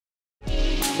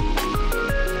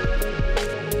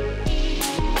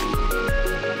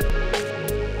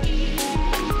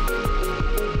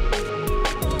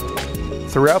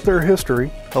Throughout their history,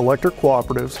 electric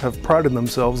cooperatives have prided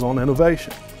themselves on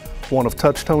innovation, one of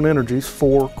Touchtone Energy's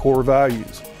 4 core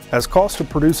values. As costs of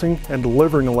producing and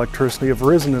delivering electricity have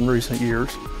risen in recent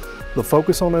years, the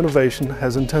focus on innovation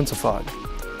has intensified.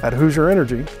 At Hoosier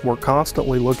Energy, we're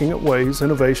constantly looking at ways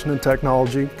innovation and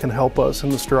technology can help us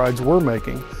in the strides we're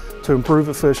making to improve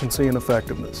efficiency and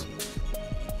effectiveness.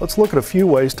 Let's look at a few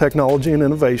ways technology and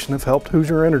innovation have helped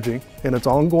Hoosier Energy in its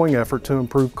ongoing effort to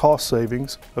improve cost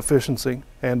savings, efficiency,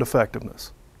 and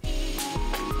effectiveness.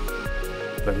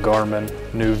 The Garmin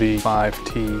Nuvi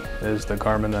 5T is the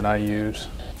Garmin that I use.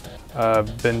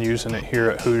 I've been using it here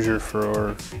at Hoosier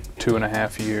for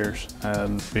 2.5 years,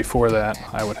 and before that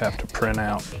I would have to print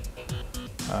out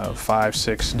 5,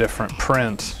 6 different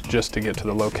prints just to get to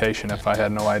the location if I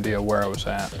had no idea where I was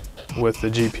at. With the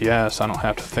GPS, I don't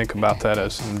have to think about that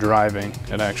as I'm driving.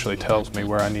 It actually tells me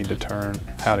where I need to turn,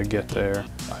 how to get there.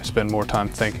 I spend more time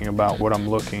thinking about what I'm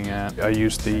looking at. I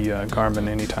use the Garmin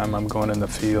anytime I'm going in the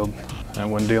field,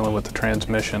 and when dealing with the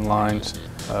transmission lines,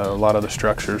 a lot of the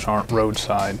structures aren't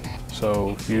roadside,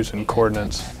 so using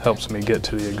coordinates helps me get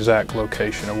to the exact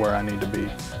location of where I need to be.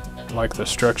 Like the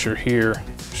structure here,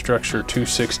 structure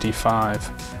 265,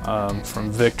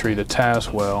 from Victory to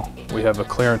Tazewell, we have a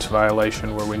clearance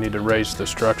violation where we need to raise the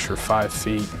structure 5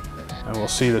 feet. And we'll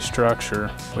see the structure.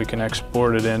 We can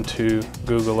export it into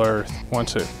Google Earth.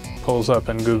 Once it pulls up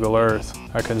in Google Earth,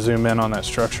 I can zoom in on that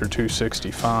structure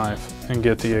 265 and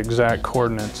get the exact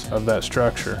coordinates of that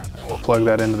structure. We'll plug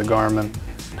that into the Garmin,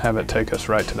 have it take us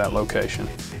right to that location.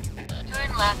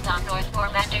 Turn left on North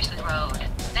Fort Anderson Road,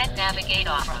 then navigate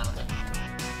off-road.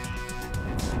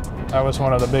 That was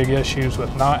one of the big issues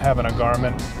with not having a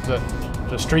Garmin.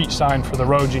 The street sign for the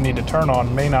road you need to turn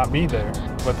on may not be there.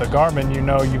 With the Garmin, you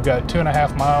know you've got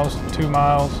 2.5 miles, 2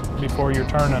 miles before you're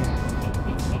turning.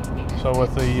 So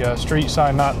with the street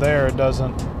sign not there, it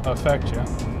doesn't affect you.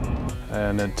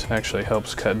 And it actually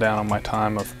helps cut down on my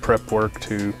time of prep work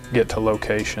to get to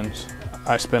locations.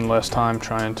 I spend less time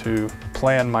trying to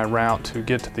plan my route to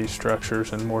get to these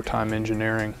structures and more time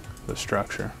engineering the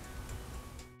structure.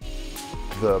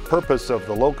 The purpose of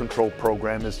the load control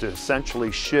program is to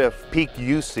essentially shift peak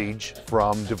usage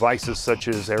from devices such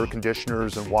as air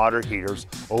conditioners and water heaters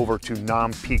over to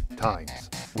non-peak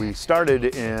times. We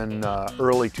started in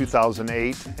early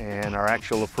 2008, and our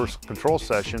actual first control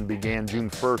session began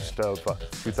June 1st of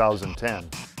 2010.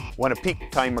 When a peak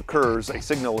time occurs, a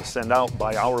signal is sent out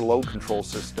by our load control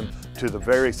system to the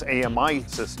various AMI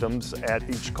systems at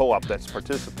each co-op that's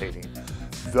participating.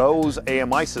 Those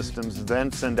AMI systems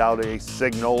then send out a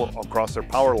signal across their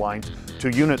power lines to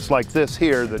units like this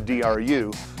here, the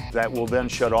DRU, that will then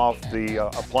shut off the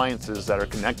appliances that are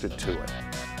connected to it.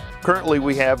 Currently,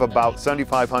 we have about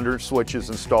 7,500 switches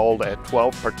installed at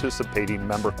 12 participating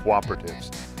member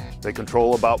cooperatives. They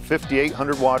control about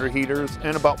 5,800 water heaters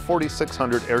and about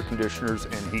 4,600 air conditioners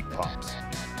and heat pumps.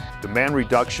 Demand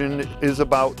reduction is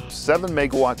about 7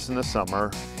 megawatts in the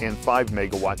summer and 5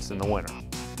 megawatts in the winter.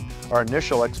 Our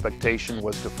initial expectation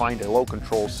was to find a load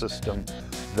control system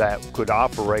that could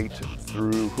operate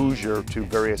through Hoosier to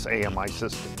various AMI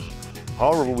systems.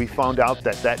 However, we found out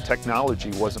that that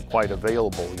technology wasn't quite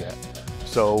available yet.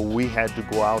 So we had to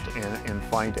go out and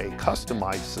find a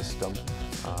customized system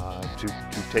to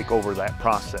take over that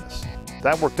process.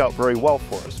 That worked out very well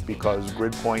for us because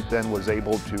GridPoint then was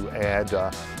able to add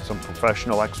some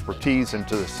professional expertise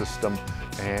into the system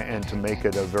and to make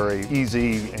it a very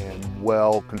easy and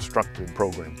well-constructed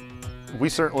program. We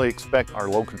certainly expect our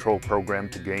load control program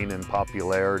to gain in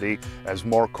popularity as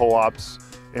more co-ops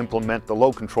implement the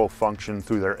load control function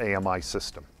through their AMI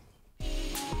system.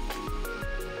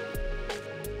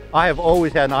 I have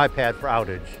always had an iPad for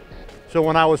outage. So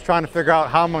when I was trying to figure out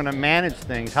how I'm going to manage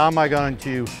things, how am I going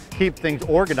to keep things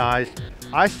organized,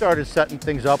 I started setting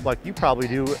things up like you probably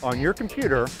do on your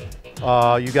computer.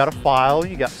 You got a file,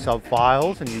 you got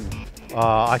sub-files, and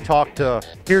I talked to,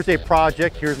 here's a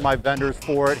project, here's my vendors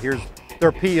for it, here's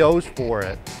their POs for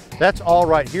it. That's all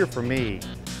right here for me.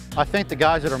 I think the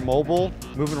guys that are mobile,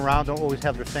 moving around, don't always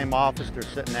have their same office they're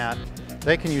sitting at.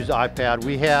 They can use the iPad.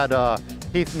 We had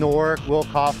Heath Norick, Will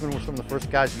Kaufman were some of the first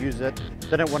guys to use it.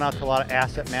 Then it went out to a lot of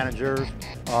asset managers,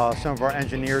 some of our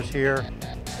engineers here.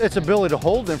 Its ability to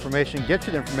hold information, get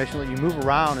you the information, let you move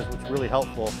around is what's really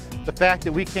helpful. The fact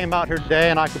that we came out here today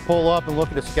and I could pull up and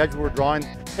look at a schedule we're drawing,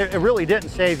 it really didn't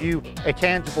save you a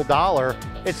tangible dollar.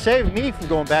 It saved me from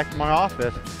going back to my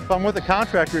office. If I'm with a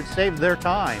contractor, it saved their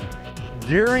time.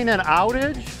 During an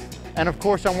outage, and of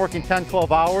course I'm working 10,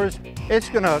 12 hours, it's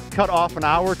gonna cut off an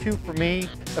hour or two for me.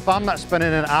 If I'm not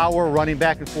spending an hour running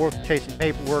back and forth chasing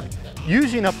paperwork,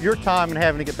 using up your time and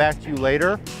having to get back to you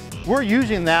later, we're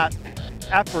using that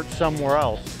effort somewhere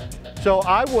else. So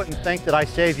I wouldn't think that I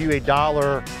saved you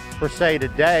 $1 per se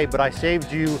today, but I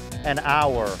saved you an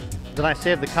hour. Then I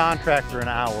saved the contractor an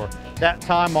hour. That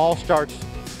time all starts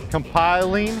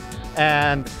compiling,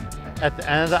 and at the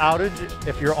end of the outage,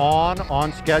 if you're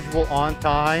on schedule, on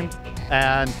time,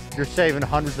 and you're saving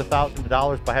hundreds of thousands of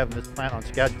dollars by having this plant on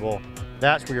schedule,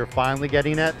 that's where you're finally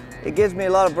getting it. It gives me a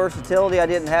lot of versatility I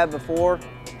didn't have before.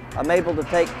 I'm able to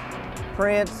take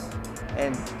prints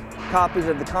and copies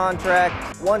of the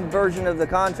contract. One version of the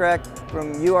contract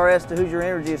from URS to Hoosier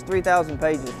Energy is 3,000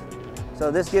 pages.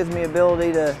 So this gives me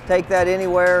ability to take that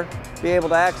anywhere, be able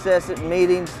to access it in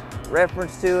meetings,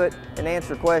 reference to it, and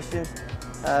answer questions.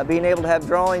 Being able to have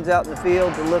drawings out in the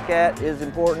field to look at is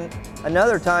important.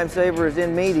 Another time saver is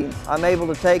in meetings. I'm able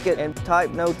to take it and type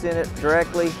notes in it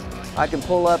directly. I can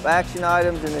pull up action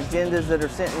items and agendas that are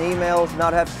sent in emails,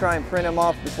 not have to try and print them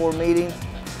off before meetings.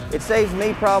 It saves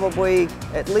me probably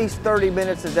at least 30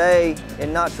 minutes a day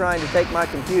in not trying to take my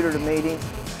computer to meetings.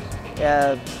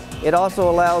 It also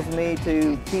allows me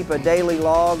to keep a daily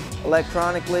log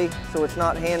electronically, so it's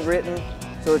not handwritten,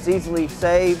 so it's easily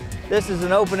saved. This is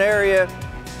an open area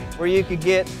where you could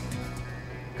get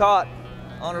caught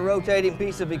on a rotating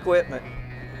piece of equipment.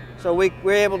 So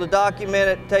we're able to document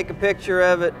it, take a picture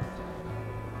of it,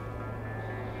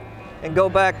 and go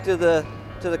back to the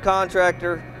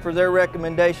contractor for their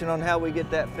recommendation on how we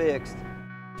get that fixed.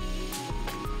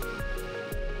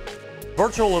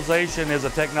 Virtualization is a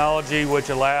technology which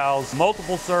allows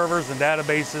multiple servers and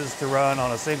databases to run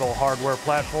on a single hardware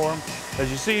platform.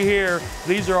 As you see here,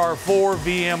 these are our 4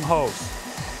 VM hosts.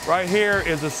 Right here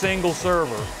is a single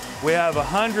server. We have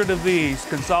 100 of these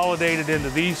consolidated into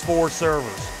these 4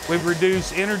 servers. We've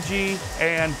reduced energy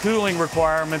and cooling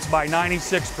requirements by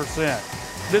 96%.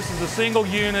 This is a single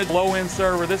unit, low-end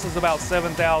server. This is about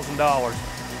 $7,000.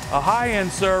 A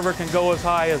high-end server can go as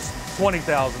high as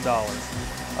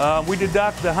 $20,000. We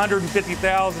deduct the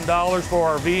 $150,000 for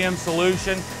our VM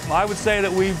solution. I would say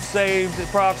that we've saved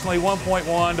approximately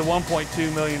 $1.1 to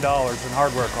 $1.2 million in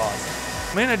hardware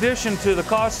costs. In addition to the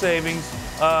cost savings,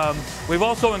 we've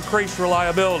also increased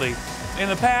reliability. In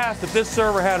the past, if this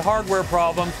server had hardware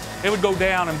problems, it would go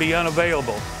down and be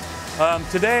unavailable.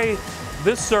 Today,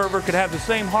 this server could have the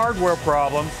same hardware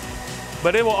problems,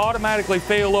 but it will automatically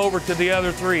fail over to the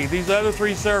other 3. These other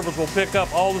 3 servers will pick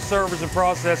up all the servers and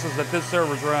processes that this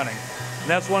server is running. And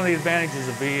that's one of the advantages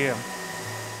of VM.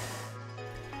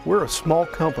 We're a small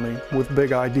company with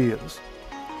big ideas.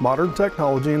 Modern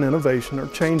technology and innovation are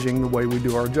changing the way we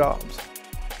do our jobs.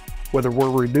 Whether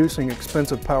we're reducing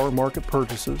expensive power market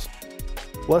purchases,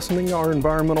 lessening our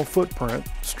environmental footprint,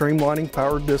 streamlining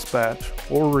power dispatch,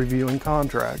 or reviewing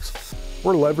contracts,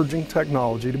 we're leveraging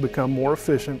technology to become more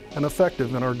efficient and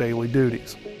effective in our daily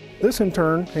duties. This in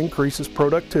turn increases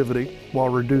productivity while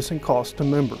reducing costs to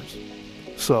members.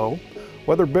 So,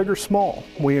 whether big or small,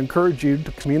 we encourage you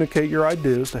to communicate your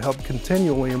ideas to help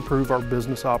continually improve our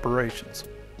business operations.